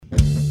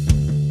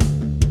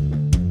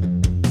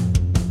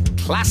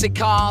Classic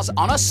cars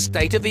on a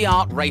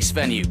state-of-the-art race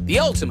venue, the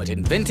ultimate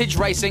in vintage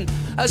racing,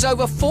 as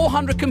over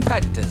 400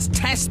 competitors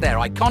test their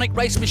iconic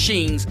race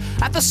machines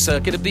at the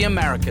Circuit of the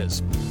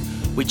Americas.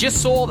 We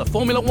just saw the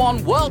Formula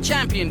One World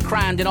Champion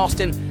crowned in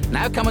Austin.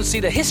 Now come and see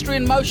the history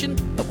in motion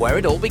of where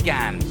it all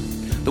began.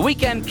 The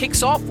weekend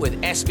kicks off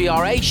with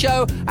SVRA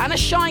show and a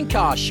Shine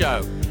Car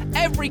show.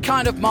 Every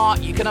kind of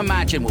mart you can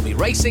imagine will be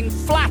racing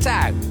flat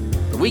out.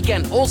 The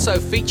weekend also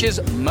features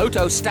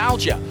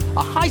Motostalgia,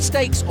 a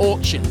high-stakes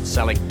auction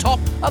selling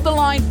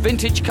top-of-the-line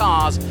vintage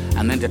cars.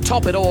 And then to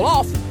top it all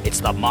off, it's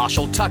the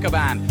Marshall Tucker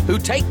Band, who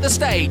take the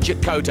stage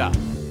at COTA.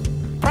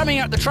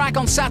 Premiering at the track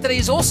on Saturday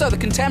is also the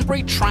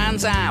contemporary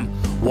Trans Am,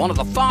 one of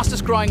the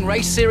fastest-growing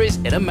race series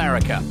in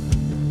America.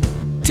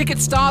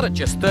 Tickets start at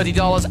just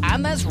 $30,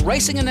 and there's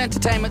racing and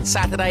entertainment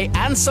Saturday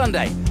and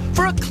Sunday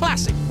for a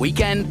classic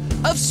weekend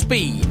of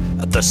speed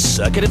at the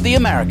Circuit of the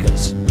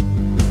Americas.